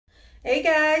Hey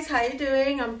guys, how you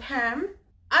doing? I'm Pam.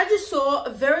 I just saw a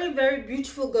very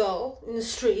beautiful girl in the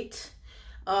street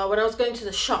when I was going to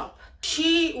the shop.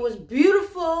 She was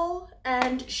beautiful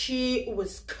and she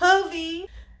was curvy.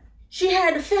 She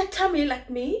had a fat tummy like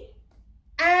me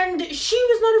and she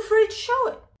was not afraid to show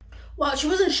it. Well, she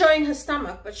wasn't showing her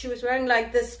stomach, but she was wearing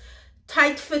like this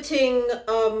tight-fitting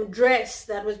dress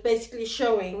that was basically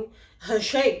showing her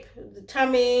shape. The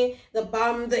tummy, the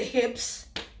bum, the hips.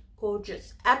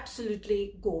 Gorgeous,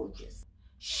 absolutely gorgeous.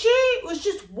 She was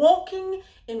just walking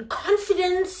in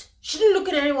confidence. She didn't look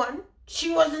at anyone.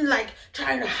 She wasn't like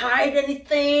trying to hide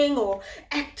anything or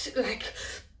act like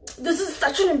this is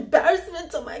such an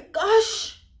embarrassment. Oh my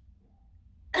gosh.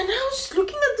 And I was just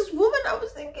looking at this woman. I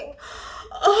was thinking,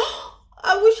 oh,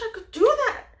 I wish I could do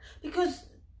that, because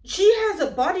she has a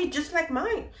body just like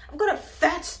mine. I've got a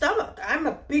fat stomach. I'm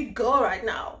a big girl right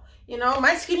now. You know,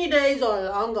 my skinny days are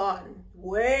long gone,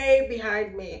 way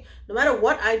behind me. No matter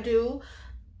what I do,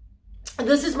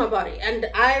 this is my body, and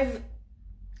I've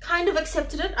kind of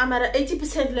accepted it. I'm at an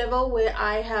 80% level where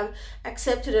I have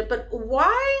accepted it. But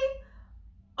why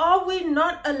are we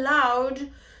not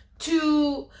allowed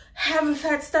to have a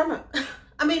fat stomach?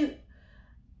 I mean,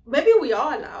 maybe we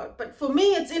are allowed, but for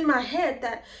me, it's in my head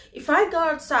that if I go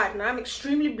outside and I'm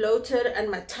extremely bloated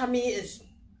and my tummy is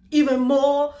even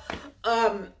more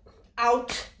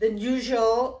out than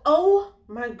usual, oh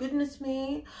my goodness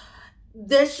me,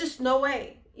 there's just no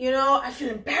way. You know, I feel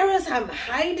embarrassed. I'm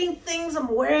hiding things.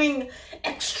 I'm wearing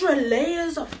extra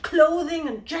layers of clothing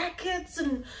and jackets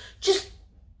and just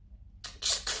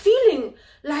feeling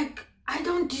like I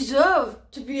don't deserve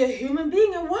to be a human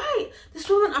being. And why? This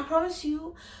woman, I promise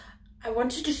you, I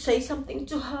wanted to say something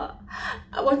to her.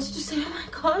 I wanted to say, oh my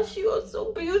gosh, you are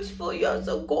so beautiful. You are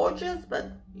so gorgeous.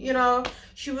 But, you know,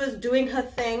 she was doing her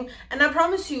thing. And I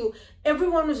promise you,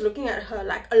 everyone was looking at her,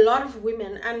 like a lot of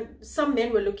women and some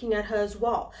men were looking at her as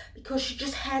well, because she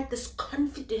just had this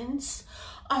confidence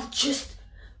of just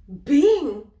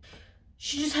being.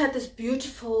 She just had this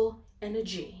beautiful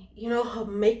energy. You know, her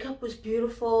makeup was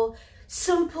beautiful,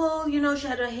 simple. You know, she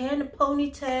had her hair in a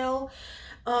ponytail.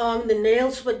 The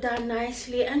nails were done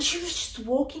nicely, and she was just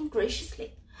walking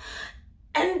graciously.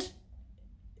 And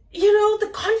you know,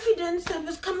 the confidence that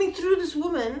was coming through this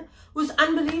woman was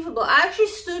unbelievable. I actually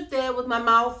stood there with my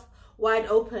mouth wide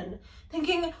open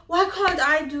thinking, why can't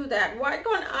I do that? Why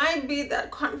can't I be that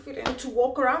confident to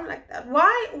walk around like that?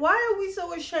 Why are we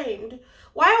so ashamed?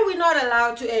 Why are we not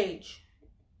allowed to age?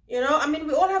 You know, I mean,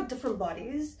 we all have different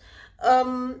bodies.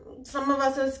 Some of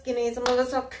us are skinny, some of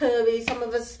us are curvy, some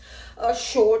of us are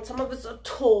short, some of us are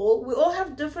tall. We all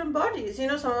have different bodies, you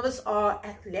know. Some of us are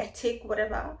athletic,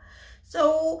 whatever.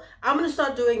 So I'm going to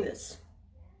start doing this.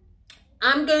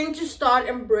 I'm going to start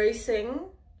embracing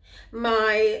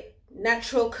my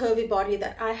natural curvy body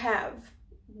that I have,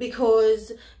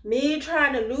 because me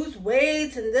trying to lose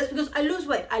weight and this, because I lose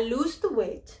weight, I lose the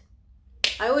weight.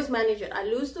 I always manage it. I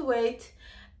lose the weight,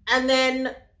 and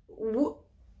then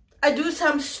I do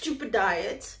some stupid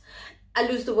diet, I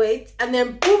lose the weight, and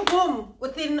then boom, boom,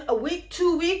 within a week,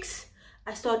 2 weeks,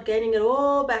 I start gaining it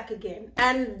all back again,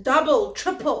 and double,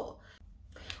 triple.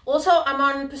 Also, I'm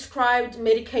on prescribed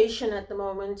medication at the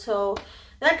moment, so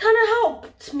that kind of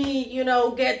helped me, you know,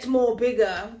 get more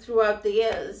bigger throughout the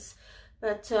years.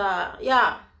 But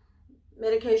yeah,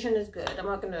 medication is good. I'm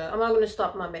not gonna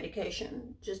stop my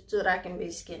medication just so that I can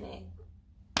be skinny.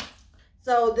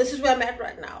 So this is where I'm at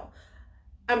right now.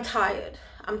 I'm tired.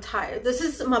 I'm tired. This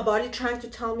is my body trying to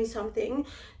tell me something.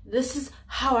 This is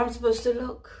how I'm supposed to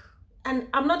look. And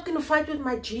I'm not going to fight with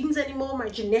my genes anymore, my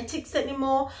genetics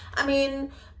anymore. I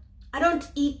mean, I don't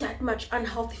eat that much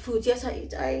unhealthy foods. Yes,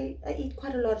 I eat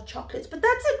quite a lot of chocolates, but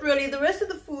that's it really. The rest of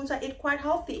the foods I eat quite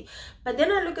healthy. But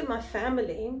then I look at my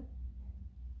family.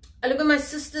 I look at my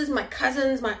sisters, my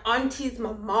cousins, my aunties,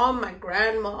 my mom, my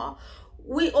grandma.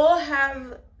 We all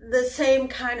have the same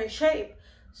kind of shape.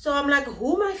 So I'm like,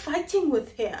 who am I fighting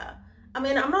with here? I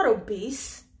mean, I'm not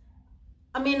obese.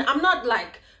 I mean, I'm not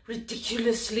like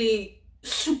ridiculously,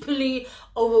 superly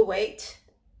overweight.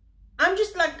 I'm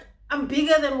just like, I'm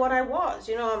bigger than what I was.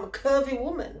 You know, I'm a curvy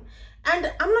woman.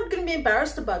 And I'm not going to be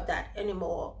embarrassed about that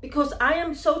anymore, because I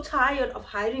am so tired of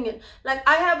hiding it. Like,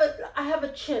 I have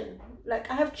a chin. Like,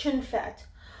 I have chin fat.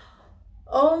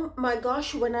 Oh my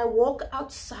gosh, when I walk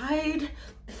outside,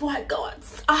 before I go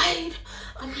outside,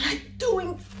 I'm like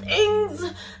doing things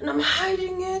and I'm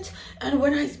hiding it. And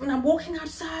when I'm walking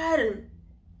outside and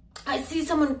I see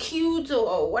someone cute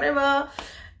or whatever,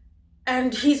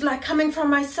 and he's like coming from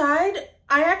my side,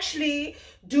 I actually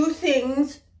do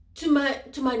things to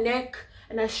my neck,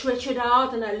 and I stretch it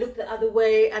out and I look the other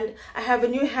way. And I have a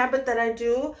new habit that I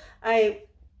do. I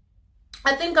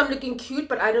I think I'm looking cute,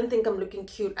 but I don't think I'm looking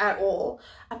cute at all.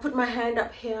 I put my hand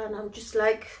up here and I'm just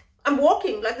like, I'm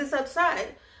walking like this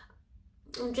outside.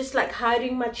 I'm just like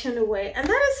hiding my chin away. And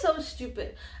that is so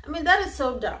stupid. I mean, that is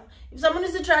so dumb. If someone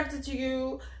is attracted to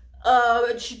you,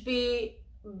 it should be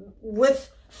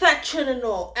with fat chin and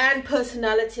all, and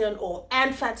personality and all,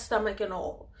 and fat stomach and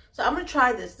all. So I'm gonna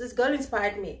try this. This girl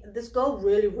inspired me. This girl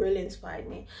really, really inspired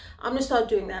me. I'm gonna start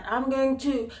doing that. I'm going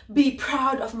to be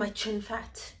proud of my chin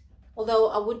fat. Although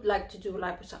I would like to do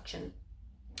liposuction.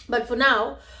 But for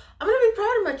now, I'm gonna be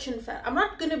proud of my chin fat. I'm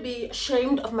not gonna be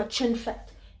ashamed of my chin fat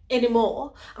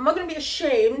anymore. I'm not gonna be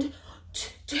ashamed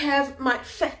to have my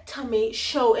fat tummy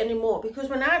show anymore, because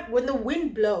when the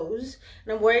wind blows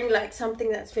and I'm wearing like something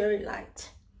that's very light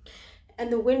and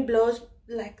the wind blows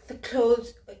like the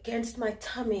clothes against my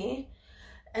tummy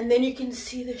and then you can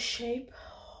see the shape,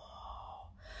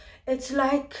 it's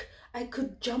like I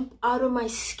could jump out of my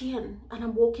skin and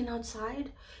I'm walking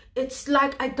outside. It's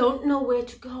like I don't know where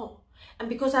to go. And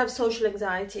because I have social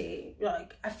anxiety,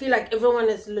 like I feel like everyone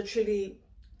is literally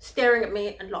staring at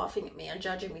me and laughing at me and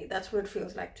judging me. That's what it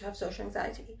feels like to have social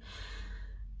anxiety.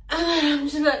 And then I'm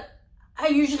just like, I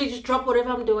usually just drop whatever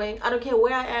I'm doing. I don't care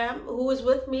where I am, who is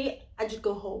with me. I just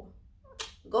go home.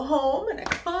 Go home and I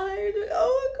cried.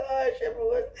 Oh my gosh,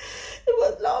 everyone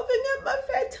was laughing at my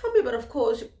fat tummy. But of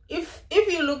course, if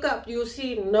you look up, you'll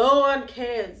see no one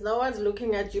cares. No one's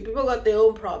looking at you. People got their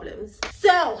own problems.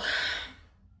 So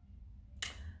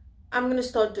I'm gonna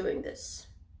start doing this.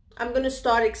 I'm going to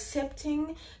start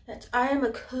accepting that I am a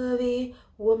curvy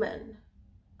woman.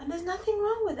 And there's nothing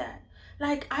wrong with that.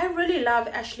 Like, I really love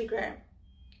Ashley Graham.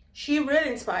 She really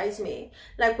inspires me.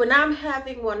 Like, when I'm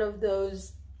having one of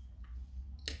those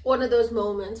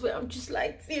moments where I'm just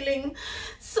like feeling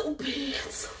so big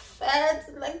and so fat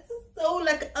and like so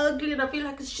like ugly and I feel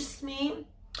like it's just me,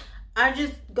 I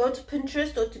just go to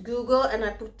Pinterest or to Google and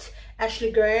I put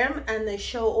Ashley Graham and they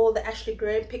show all the Ashley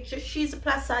Graham pictures. She's a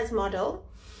plus size model.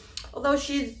 Although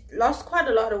she's lost quite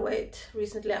a lot of weight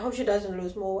recently. I hope she doesn't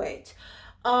lose more weight.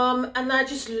 And I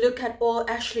just look at all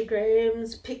Ashley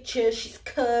Graham's pictures. She's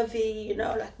curvy, you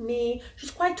know, like me.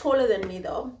 She's quite taller than me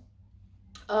though.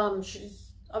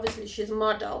 She's a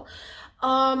model.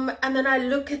 And then I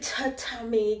look at her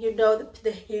tummy, you know,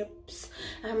 the hips.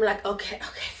 And I'm like, okay,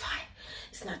 fine.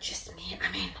 It's not just me.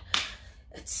 I mean,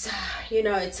 it's, you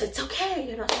know, it's okay.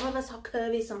 You know, some of us are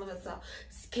curvy, some of us are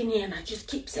skinny, and I just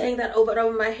keep saying that over and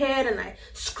over in my head, and I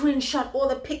screenshot all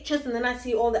the pictures, and then I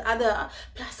see all the other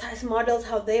plus size models,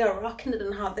 how they are rocking it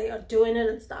and how they are doing it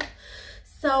and stuff.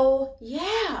 So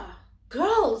yeah,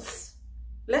 girls,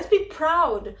 let's be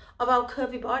proud of our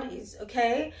curvy bodies,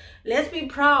 okay? Let's be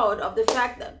proud of the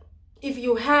fact that if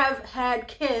you have had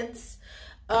kids,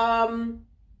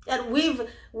 that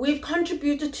we've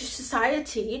contributed to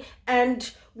society,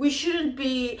 and we shouldn't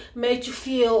be made to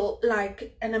feel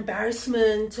like an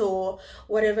embarrassment or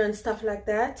whatever and stuff like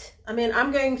that. I mean,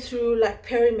 I'm going through like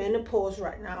perimenopause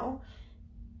right now,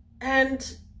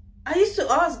 and I used to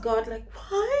ask God, like,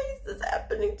 why is this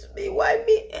happening to me? Why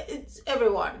me? It's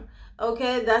everyone.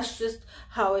 Okay, that's just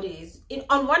how it is.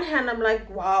 On one hand, I'm like,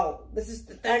 wow, this is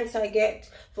the thanks I get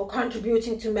for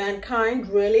contributing to mankind.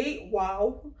 Really?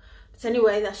 Wow. But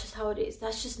anyway, that's just how it is.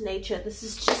 That's just nature. This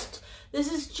is just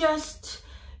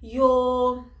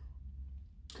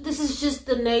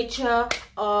the nature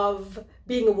of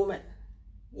being a woman,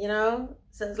 you know?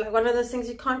 So it's like one of those things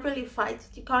you can't really fight.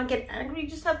 You can't get angry. You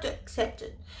just have to accept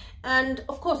it. And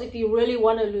of course, if you really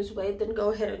want to lose weight, then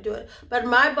go ahead and do it. But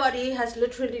my body has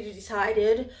literally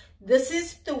decided this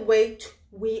is the weight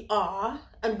we are,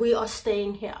 and we are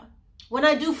staying here. When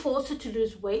I do force it to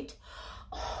lose weight,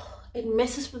 it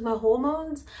messes with my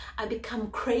hormones. I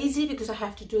become crazy because I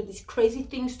have to do these crazy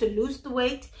things to lose the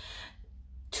weight.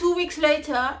 2 weeks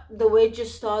later, the weight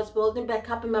just starts building back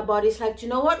up in my body. It's like, do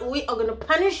you know what? We are going to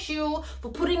punish you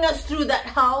for putting us through that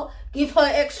hell. Give her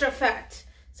extra fat.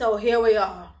 So here we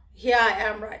are. Here I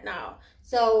am right now.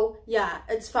 So yeah,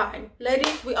 it's fine.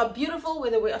 Ladies, we are beautiful,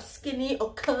 whether we are skinny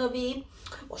or curvy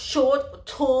or short or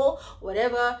tall,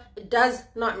 whatever. It does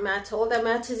not matter. All that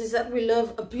matters is that we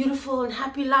live a beautiful and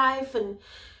happy life, and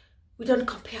we don't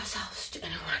compare ourselves to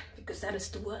anyone, because that is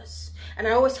the worst. And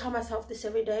I always tell myself this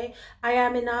every day. I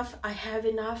am enough, I have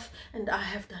enough, and I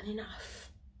have done enough.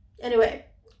 Anyway,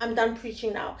 I'm done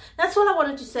preaching now. That's all I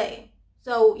wanted to say.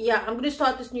 So yeah, I'm going to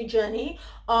start this new journey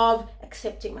of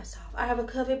accepting myself. I have a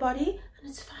curvy body and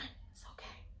it's fine. It's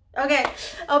okay. Okay,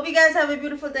 I hope you guys have a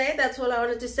beautiful day. That's all I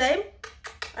wanted to say.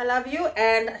 I love you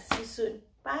and I'll see you soon.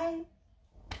 Bye.